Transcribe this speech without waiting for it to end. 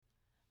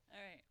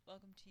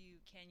welcome to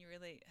Can You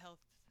Relate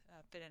Health,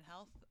 Fit and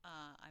Health.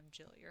 I'm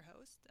Jill, your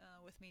host.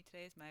 With me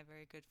today is my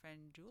very good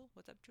friend Jewel.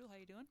 What's up, Jewel? How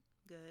you doing?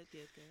 Good,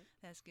 good, good.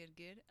 That's good,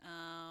 good.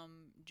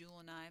 Jewel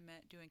and I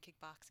met doing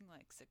kickboxing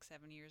like 6,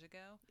 7 years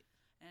ago,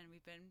 and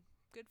we've been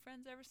good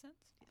friends ever since.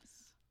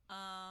 Yes.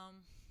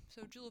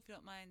 So Jewel, if you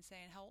don't mind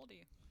saying, how old are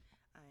you?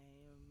 I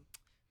am.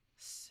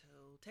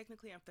 So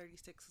technically, I'm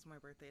 36 because my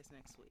birthday is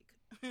next week.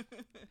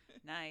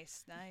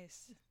 Nice,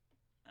 nice.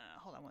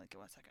 Hold on,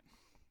 give 1 second.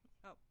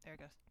 Oh, there it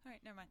goes. All right,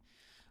 never mind.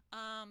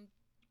 Um,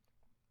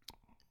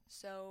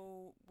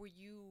 so were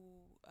you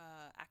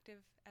active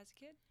as a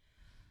kid?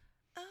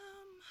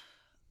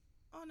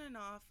 um, on and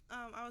off.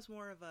 I was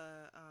more of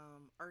a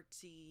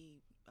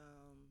artsy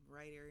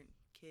writer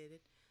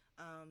kid.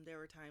 There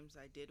were times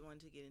I did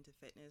want to get into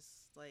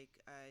fitness. Like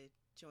I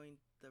joined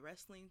the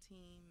wrestling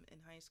team in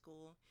high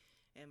school,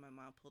 and my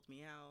mom pulled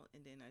me out.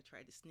 And then I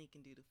tried to sneak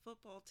and do the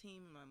football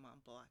team, and my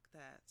mom blocked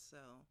that. So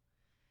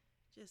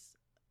just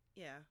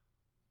yeah,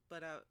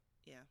 but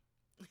yeah.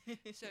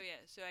 So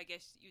yeah, so I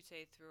guess you'd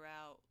say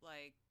throughout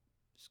like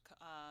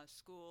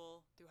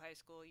school through high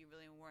school, you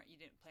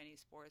didn't play any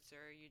sports,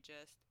 or you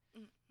just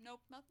Mm,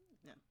 nope, nothing.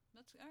 no.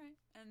 That's all right.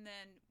 And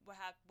then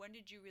when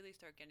did you really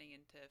start getting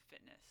into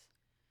fitness?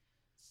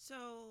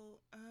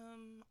 So,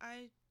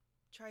 I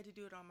tried to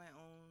do it on my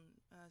own,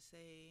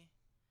 say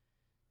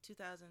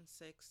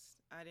 2006.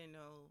 I didn't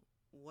know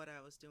what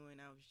I was doing.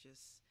 I was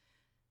just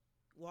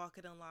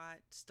walking a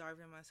lot,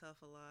 starving myself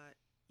a lot,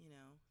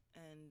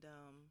 and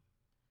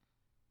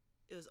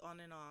it was on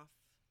and off.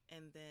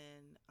 And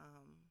then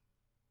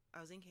I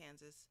was in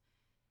Kansas,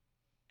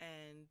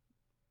 and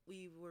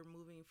we were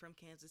moving from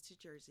Kansas to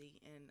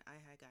Jersey, and I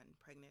had gotten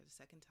pregnant a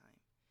second time.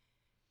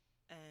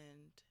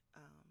 And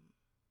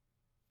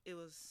it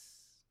was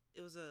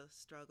a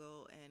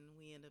struggle, and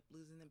we ended up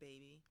losing the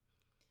baby.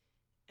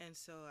 And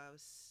so I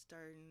was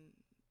starting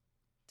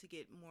to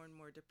get more and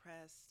more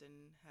depressed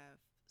and have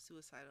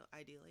suicidal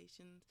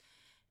ideations.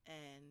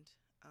 And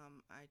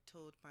I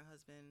told my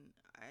husband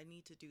I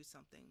need to do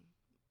something,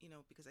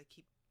 because I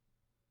keep,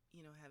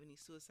 having these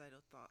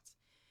suicidal thoughts.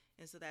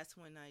 And so that's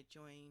when I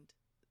joined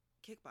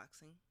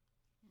kickboxing,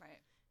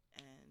 Right.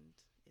 and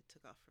it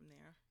took off from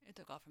there. It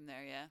took off from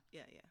there, yeah.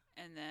 Yeah, yeah.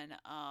 And then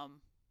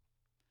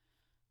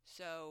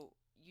so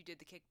you did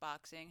the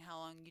kickboxing. How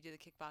long you did the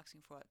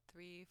kickboxing for? What,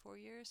 3, 4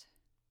 years?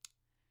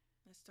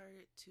 I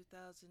started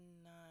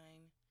 2009,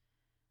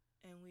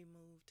 and we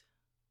moved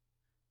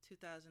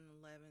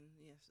 2011.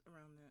 Yes,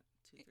 around that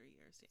 2 3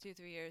 years. Yeah. 2,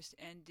 3 years.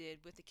 And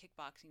with the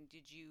kickboxing,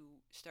 did you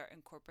start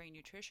incorporating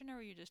nutrition, or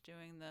were you just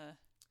doing the?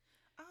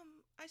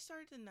 I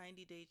started the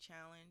 90-day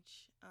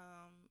challenge,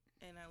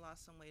 and I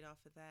lost some weight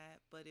off of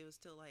that, but it was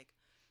still like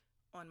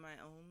on my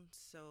own,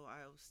 so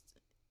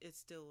it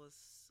still was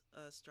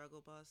a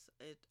struggle bus.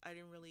 I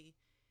didn't really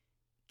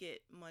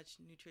get much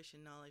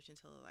nutrition knowledge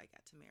until I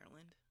got to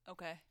Maryland.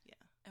 Okay.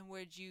 Yeah. And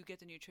where did you get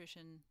the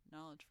nutrition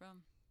knowledge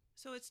from?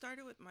 So it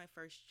started with my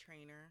first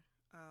trainer,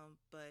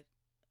 but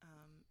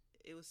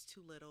it was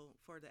too little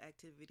for the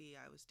activity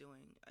I was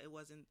doing. It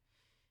wasn't.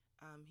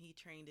 He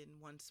trained in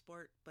one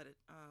sport, but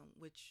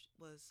which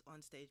was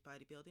on stage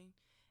bodybuilding,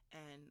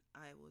 and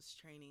I was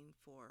training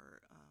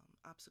for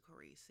obstacle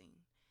racing.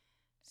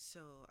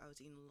 So I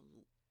was eating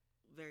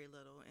very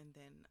little, and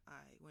then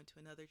I went to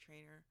another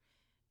trainer,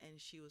 and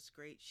she was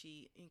great.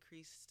 She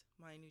increased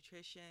my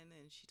nutrition,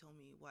 and she told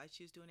me why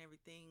she was doing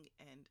everything.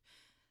 And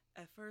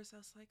at first, I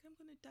was like, I'm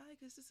gonna die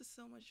because this is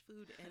so much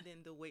food, and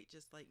then the weight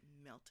just like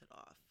melted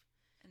off.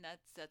 And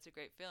that's a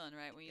great feeling,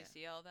 right? When you Yeah,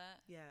 see all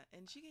that. yeah.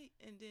 And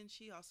then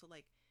she also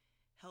like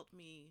helped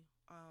me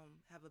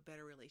have a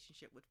better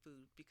relationship with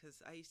food,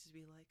 because I used to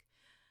be like,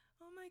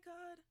 oh my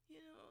god,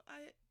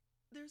 I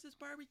there's this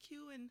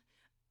barbecue and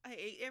I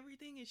ate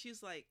everything, and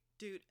she's like,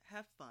 dude,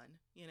 have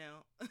fun.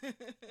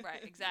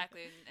 Right,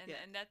 exactly.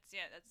 Yeah, And that's,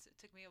 yeah, it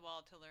took me a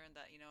while to learn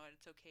that,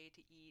 it's okay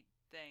to eat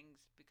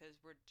things because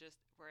we're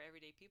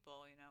everyday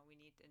people, we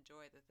need to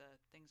enjoy the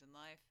things in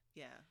life.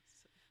 yeah.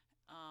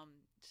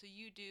 So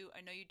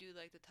I know you do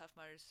like the Tough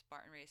Mudders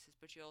Spartan races,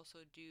 but you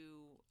also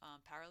do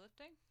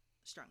powerlifting,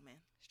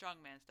 Strongman.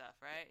 strongman stuff,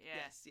 right?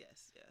 Yeah. Yes,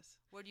 yes, yes.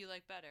 What do you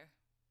like better?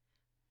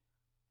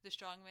 The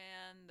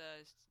strongman,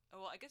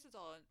 well, I guess it's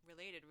all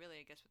related, really.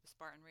 I guess with the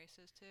Spartan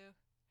races too.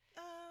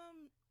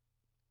 Um,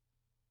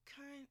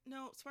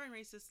 no, Spartan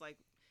race is like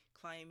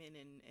climbing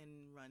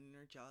and running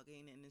or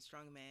jogging, and then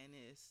strongman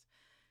is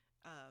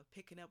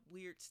picking up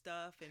weird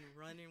stuff and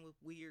running with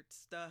weird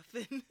stuff.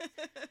 And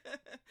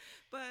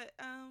but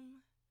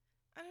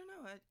I don't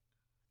know.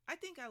 I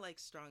think I like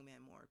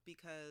strongman more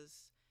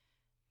because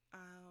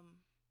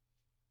um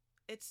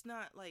it's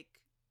not like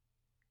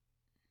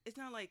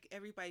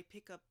everybody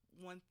pick up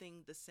one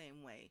thing the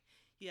same way.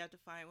 You have to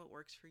find what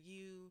works for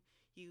you.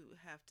 You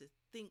have to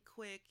think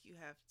quick.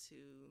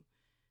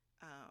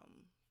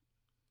 Um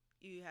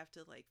you have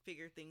to like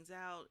figure things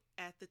out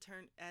at the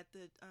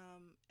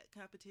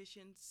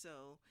competition.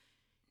 So,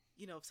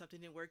 if something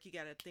didn't work, you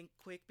got to think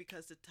quick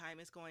because the time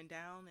is going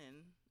down,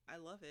 and I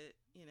love it.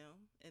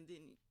 And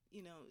then,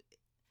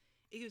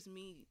 it gives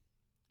me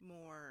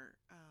more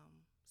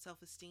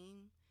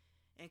self-esteem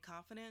and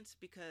confidence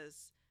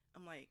because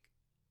I'm like,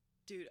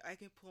 dude, I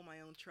can pull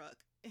my own truck.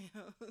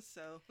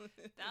 So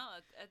No,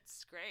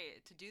 that's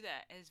great to do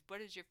that.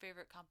 What is your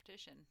favorite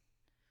competition?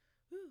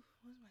 Ooh,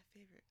 what was my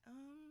favorite?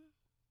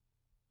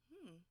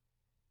 Hmm.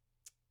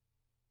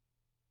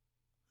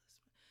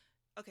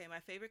 Okay, my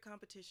favorite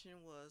competition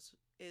was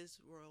is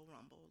Royal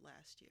Rumble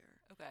last year,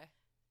 Okay.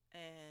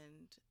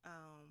 and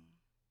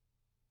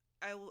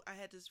I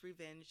had this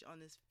revenge on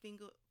this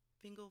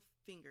Fingal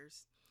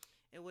Fingers,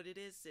 and what it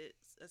is,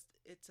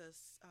 it's a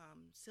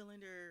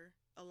cylinder,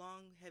 a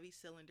long heavy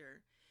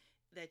cylinder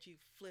that you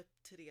flip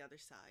to the other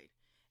side.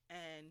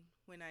 And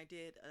when I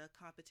did a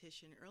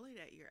competition early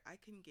that year, I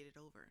couldn't get it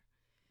over,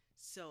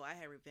 so I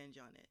had revenge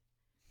on it.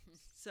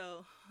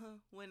 So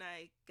when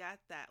I got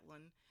that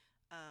one,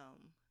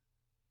 um,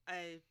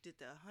 I did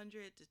the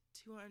 100, the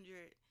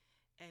 200,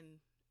 and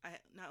I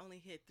not only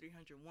hit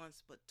 300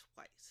 once, but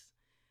twice.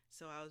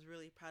 So I was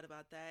really proud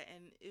about that.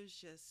 And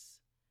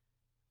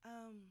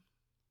um,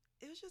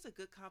 it was just a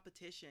good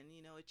competition.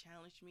 It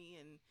challenged me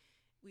and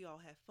we all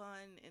had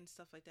fun and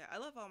stuff like that. I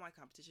love all my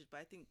competitions, but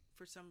I think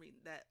for some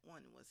reason that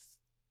one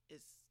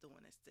is the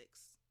one that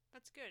sticks.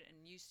 That's good.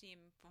 And you seem,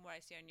 from what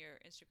I see on your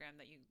Instagram,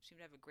 that you seem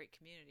to have a great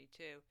community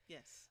too.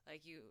 Yes.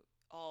 Like you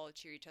all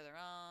cheer each other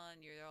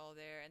on. You're all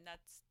there, and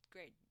that's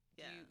great.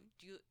 Do Yeah. you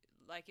do you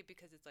like it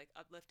because it's like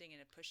uplifting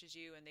and it pushes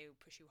you, and they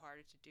push you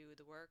harder to do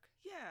the work?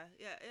 Yeah.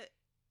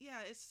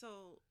 It's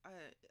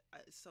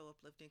so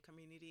uplifting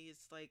community.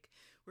 It's like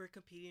we're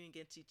competing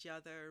against each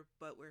other,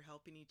 but we're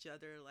helping each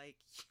other. Like,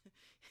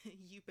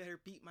 you better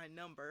beat my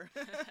number,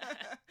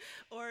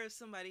 or if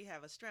somebody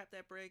have a strap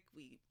that break,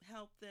 we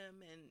help them,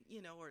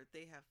 and or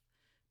they have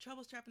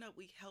trouble strapping up,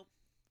 we help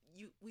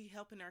you. We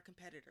helping our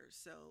competitors.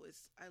 So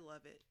I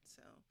love it.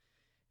 So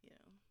you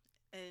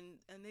know,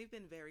 and they've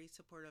been very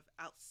supportive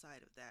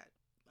outside of that,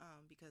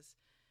 because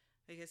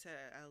like I said,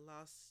 I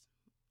lost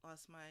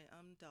my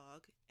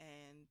dog,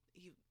 and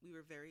we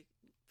were very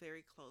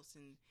very close,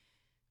 and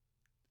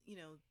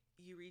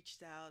you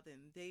reached out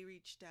and they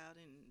reached out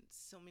and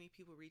so many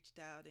people reached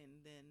out,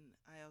 and then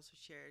I also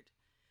shared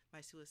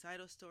my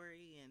suicidal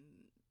story and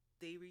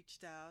they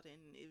reached out,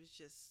 and it was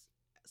just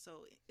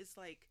so it's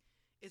like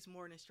it's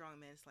more than a strong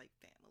man, it's like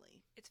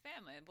family. It's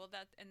family. Well,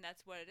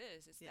 that's what it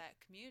is. It's Yeah.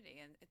 that community,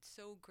 and it's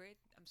so great.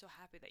 I'm so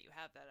happy that you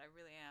have that. I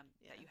really am,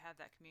 Yeah. that you have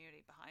that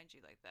community behind you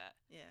like that.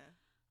 Yeah.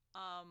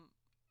 Um,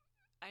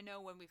 I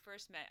know when we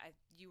first met,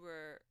 you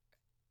were,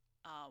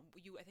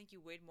 I think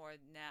you weighed more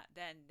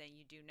then than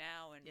you do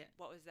now. And Yeah.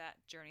 what was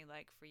that journey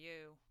like for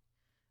you?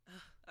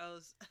 I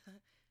was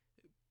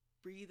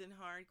breathing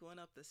hard going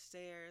up the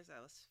stairs.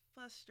 I was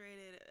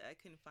frustrated. I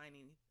couldn't find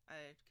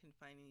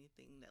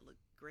anything that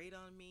looked great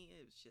on me.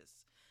 It was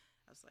just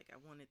I was like, I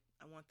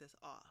want this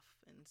off.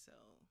 And so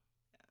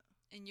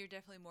And you're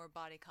definitely more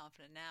body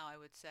confident now, I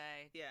would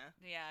say. yeah.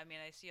 Yeah, I mean,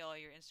 I see all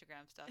your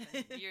Instagram stuff,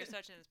 and you're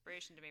such an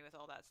inspiration to me with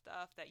all that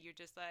stuff that you're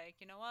just like,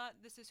 you know what,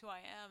 this is who I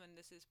am, and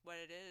this is what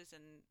it is,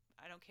 and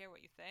I don't care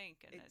what you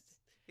think. And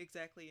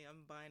Exactly.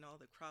 I'm buying all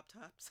the crop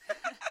tops.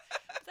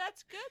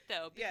 that's good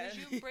though, because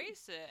Yeah. you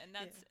embrace it, and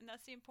that's Yeah. and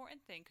that's the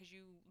important thing, because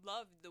you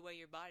love the way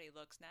your body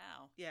looks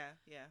now, Yeah.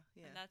 Yeah.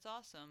 Yeah. and that's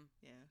awesome.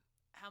 Yeah.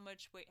 How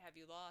much weight have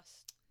you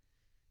lost?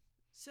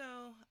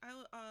 So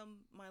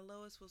my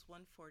lowest was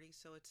 140,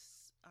 so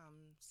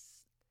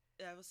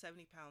I was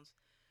 70 pounds,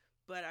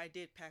 but I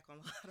did pack on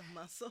a lot of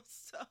muscle,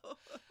 so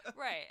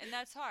Right, and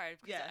that's hard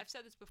because yeah. I've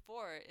said this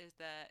before, is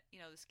that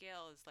the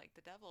scale is like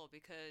the devil,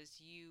 because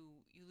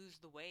you lose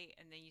the weight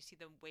and then you see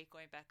the weight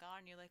going back on,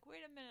 and you're like,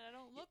 wait a minute, I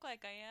don't look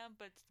like I am,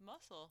 but it's the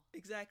muscle.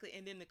 Exactly,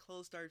 and then the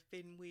clothes started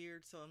fitting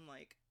weird, so I'm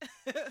like,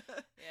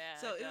 Yeah,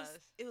 so it was does.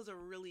 it was a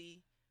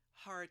really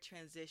hard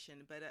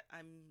transition, but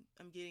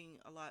I'm getting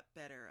a lot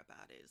better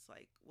about it. It's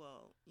like,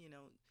 well,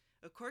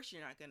 of course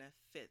you're not gonna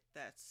fit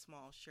that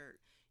small shirt.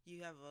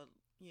 You have a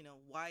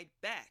wide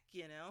back,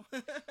 Yeah,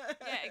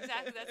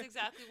 exactly. That's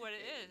exactly what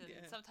it is. And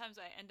Yeah. sometimes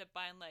I end up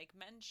buying like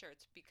men's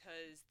shirts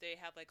because they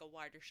have like a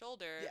wider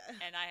shoulder, Yeah.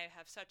 and I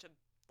have such a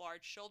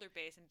large shoulder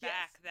base and Yes,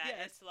 back that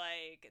yes. it's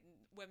like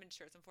women's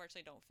shirts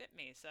unfortunately don't fit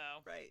me. So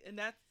Right, and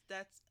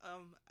that's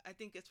I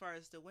think as far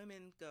as the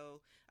women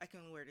go, I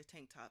can wear the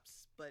tank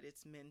tops, but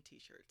it's men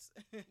t-shirts.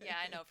 yeah,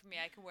 I know. For me,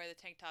 I can wear the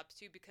tank tops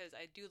too, because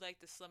I do like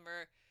the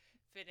slimmer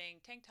fitting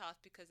tank tops,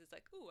 because it's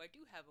like, ooh, I do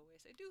have a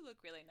waist. I do look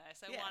really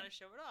nice. I Yeah. want to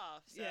show it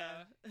off. So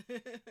Yeah.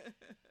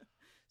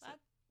 So, that,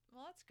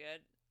 well, that's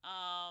good.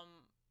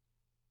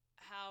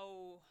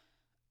 How,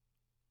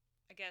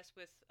 I guess,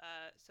 with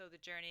so the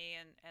journey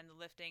and the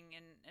lifting,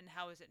 and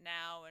how is it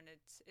now? And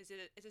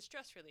it's a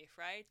stress relief,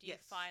 right? Do you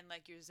Yes. find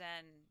like you're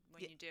zen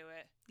when Ye- you do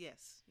it?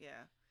 yes,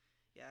 yeah.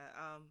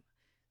 Yeah,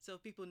 so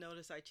people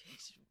notice I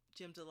change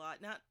gyms a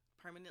lot, not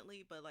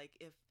permanently, but like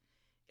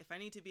if I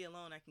need to be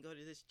alone, I can go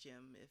to this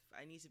gym. If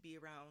I need to be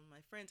around my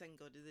friends, I can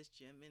go to this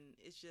gym, and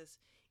it's just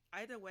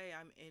either way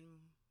I'm in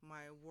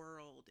my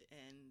world,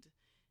 and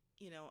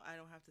I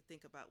don't have to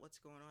think about what's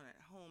going on at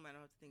home. I don't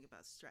have to think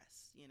about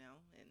stress, and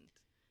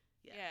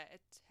yeah. Yeah.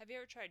 Have you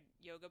ever tried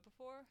yoga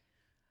before?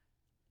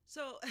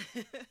 So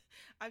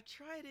I've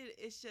tried it.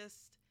 It's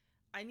just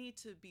I need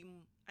to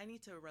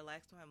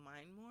relax my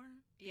mind more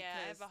Yeah,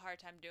 I because have a hard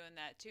time doing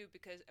that too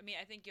because I mean,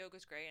 I think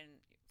yoga's great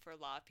and for a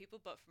lot of people,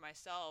 but for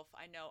myself,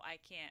 I know I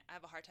can't. I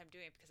have a hard time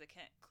doing it because I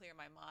can't clear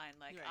my mind.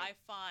 Like right. I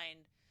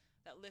find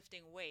that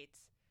lifting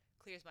weights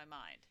clears my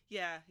mind.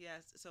 Yeah,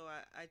 yes. So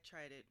I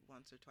tried it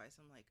once or twice.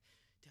 I'm like,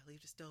 did I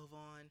leave the stove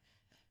on?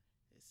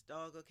 Is the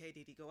dog okay?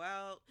 Did he go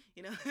out?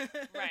 You know?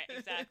 Right,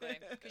 exactly.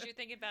 Because you're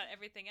thinking about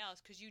everything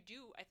else. Because you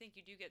do, I think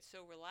you do get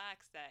so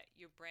relaxed that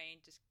your brain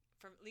just,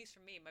 from at least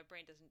for me, my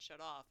brain doesn't shut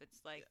off. It's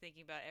like Yeah.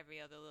 thinking about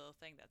every other little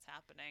thing that's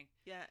happening.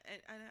 Yeah,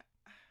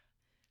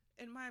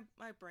 and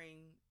my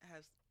brain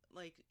has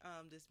like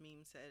this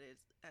meme said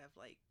it's have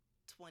like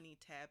 20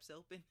 tabs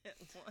open at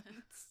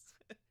once.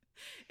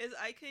 Is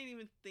I can't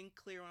even think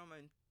clear when I'm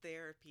in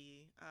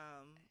therapy.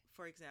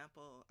 For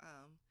example,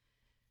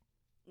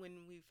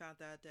 when we found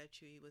out that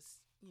Chewy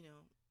was,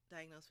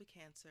 diagnosed with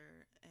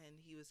cancer and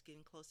he was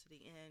getting close to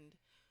the end,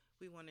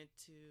 we wanted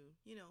to,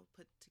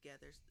 put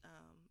together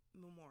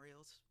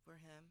memorials for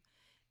him.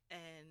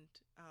 And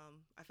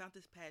I found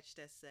this patch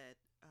that said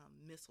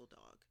Missile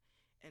Dog,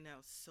 and that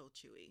was so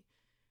Chewy.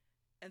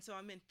 And so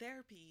I'm in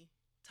therapy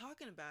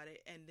talking about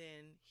it, and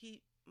then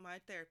my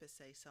therapist,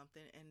 say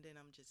something, and then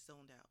I'm just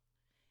zoned out.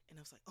 And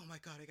I was like, oh my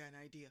God, I got an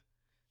idea.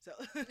 So,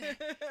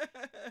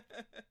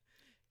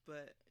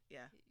 but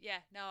yeah,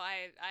 Yeah, no,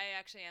 I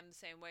actually am the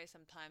same way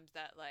sometimes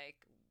that like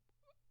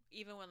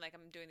even when like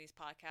I'm doing these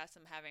podcasts,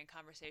 I'm having a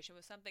conversation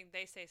with something,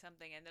 they say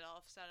something and then all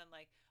of a sudden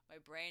like my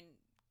brain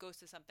goes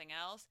to something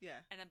else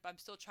yeah, and I'm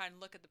still trying to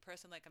look at the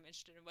person like I'm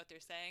interested in what they're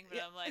saying, but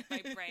yeah, I'm like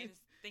my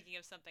brain's thinking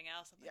of something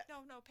else. I'm yeah. like,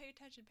 no, no, pay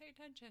attention, pay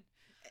attention.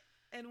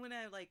 And when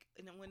I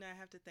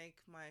have to thank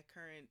my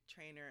current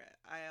trainer,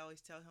 I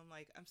always tell him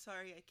like, I'm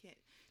sorry, I can't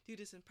do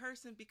this in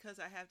person because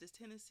I have this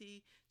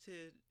tendency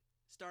to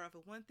start off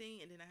with one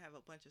thing and then I have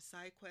a bunch of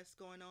side quests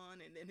going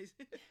on, and then it's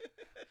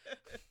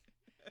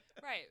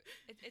Right.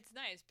 It's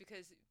nice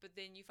because, but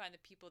then you find the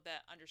people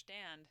that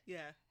understand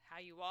yeah, how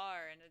you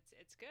are, and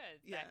it's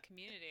good. yeah, That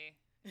community,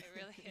 it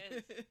really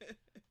is.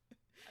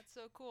 That's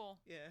so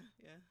cool. yeah,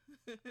 yeah.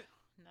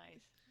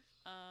 Nice.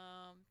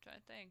 Trying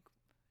to think.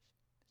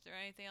 Is there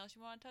anything else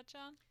you want to touch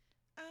on?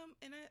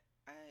 And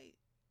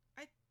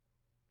I,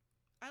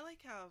 I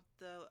like how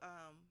the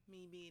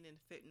me being in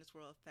the fitness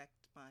world affect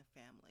my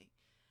family,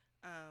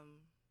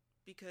 um,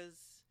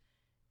 because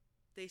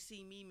they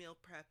see me meal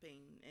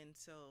prepping, and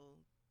so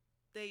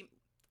they,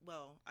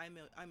 well, I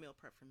meal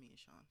prep for me and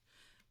Sean,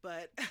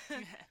 but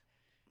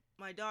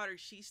my daughter,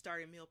 she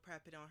started meal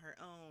prepping on her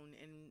own,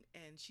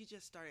 and she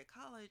just started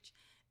college,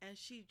 and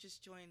she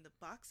just joined the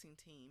boxing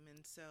team,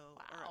 and so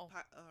Wow.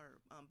 or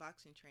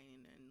boxing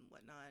training and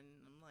whatnot, and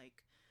I'm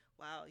like,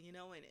 wow,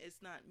 and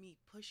it's not me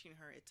pushing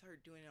her, it's her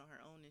doing it on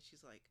her own, and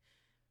she's like,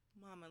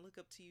 Mom, I look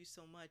up to you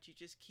so much, you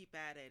just keep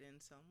at it, and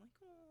so I'm like,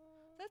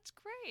 oh, That's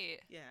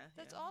great. yeah,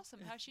 That's yeah. awesome.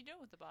 How's she doing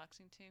with the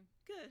boxing team?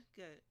 Good,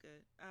 good,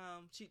 good.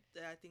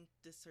 I think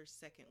this is her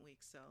second week,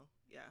 so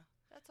yeah.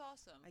 That's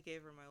awesome. I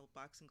gave her my old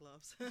boxing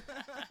gloves.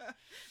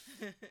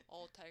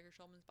 Old Tiger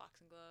Schulman's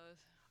boxing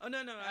gloves. Oh no,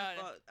 Oh, no.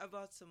 I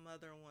bought some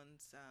other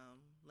ones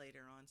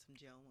later on, some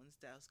gel ones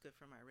that was good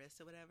for my wrist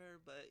or whatever.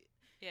 But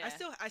Yeah.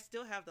 I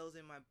still have those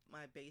in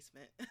my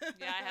basement.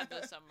 Yeah, I have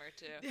those somewhere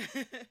too.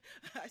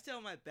 I still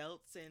have my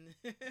belts and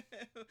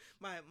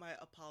my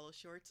Apollo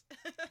shorts.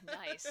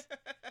 Nice.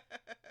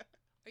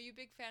 Are you a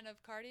big fan of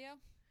cardio?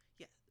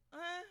 Yeah.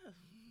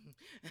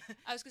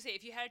 I was gonna say,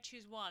 if you had to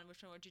choose one,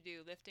 which one would you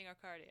do, lifting or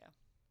cardio?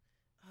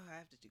 Oh, I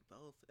have to do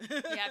both.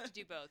 You have to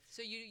do both.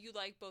 So you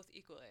like both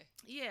equally.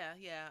 Yeah,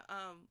 yeah.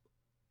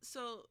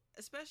 So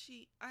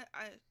especially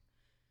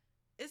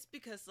it's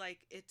because like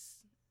it's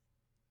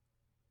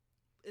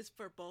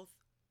for both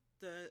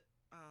the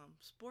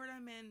sport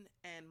I'm in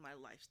and my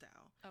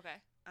lifestyle. Okay.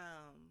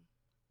 Um,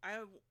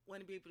 I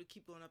want to be able to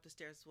keep going up the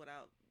stairs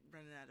without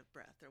running out of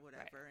breath or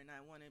whatever, Right. and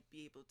I want to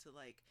be able to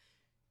like,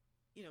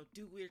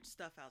 do weird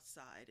stuff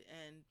outside.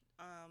 And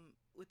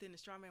within the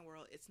strongman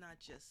world, it's not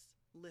just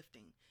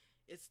lifting.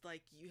 It's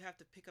like you have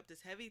to pick up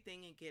this heavy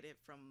thing and get it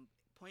from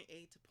point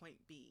A to point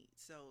B.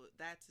 So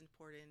that's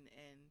important,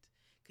 and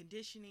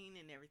conditioning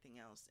and everything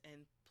else.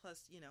 And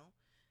plus,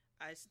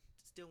 I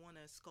still want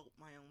to sculpt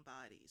my own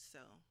body. So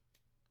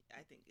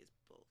I think it's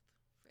both.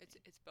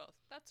 It's both.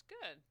 That's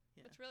good.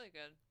 Yeah. That's really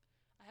good.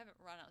 I haven't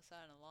run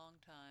outside in a long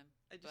time,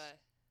 I just but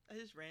I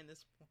just ran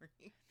this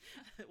morning.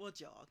 Well,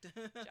 jogged.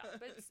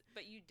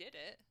 but you did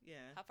it.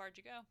 Yeah. How far'd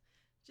you go?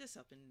 Just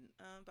up in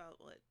about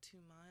what 2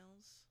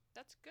 miles.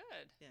 That's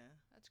good. Yeah.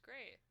 That's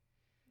great.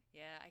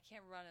 Yeah, I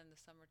can't run in the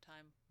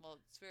summertime. Well,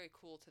 it's very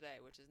cool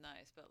today, which is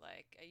nice. But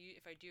like,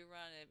 if I do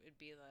run, it would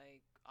be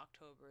like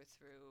October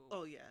through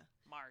Oh yeah.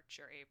 March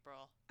or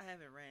April. I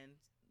haven't ran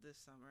this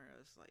summer.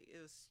 It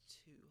was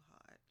too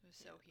hot. It was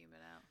so humid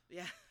out.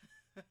 Yeah.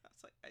 I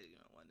was like, I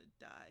don't want to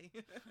die.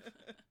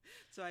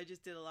 So I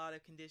just did a lot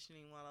of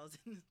conditioning while I was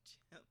in the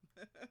gym.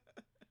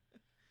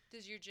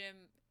 Does your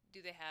gym,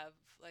 do they have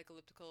like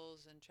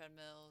ellipticals and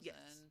treadmills? Yes.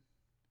 And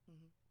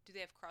Hmm. do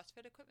they have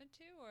CrossFit equipment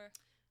too, or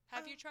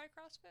have you tried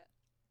CrossFit?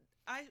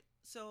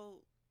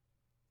 So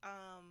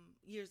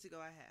years ago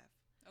I have,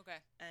 Okay.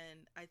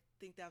 and I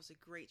think that was a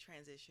great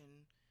transition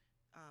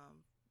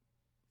um,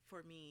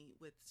 for me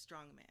with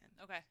strongman,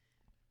 Okay.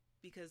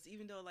 because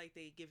even though like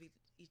they give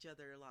each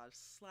other a lot of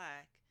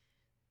slack,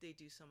 they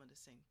do some of the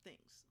same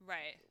things,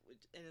 Right.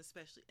 and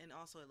especially and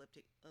also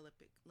Olympic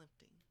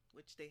lifting,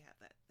 which they have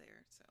that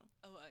there. So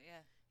Oh,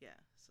 yeah. yeah,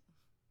 so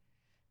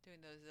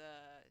Doing those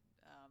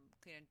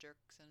clean and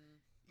jerks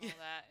and all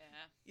that.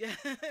 Yeah.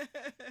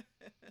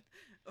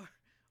 yeah,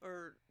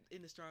 or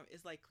in the strong,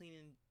 it's like clean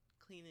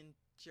and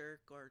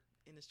jerk, or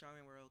in the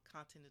strongman world,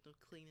 continental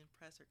clean and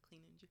press or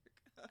clean and jerk.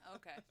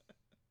 Okay.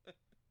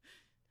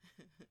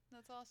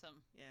 That's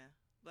awesome. Yeah,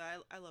 but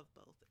I love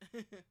both.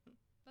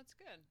 That's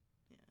good.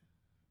 Yeah.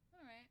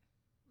 All right.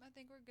 I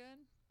think we're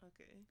good.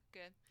 Okay.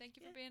 Good. Thank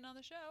you for Yeah. being on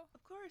the show.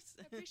 Of course.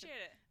 I appreciate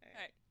it. All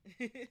right.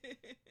 All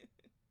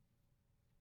right.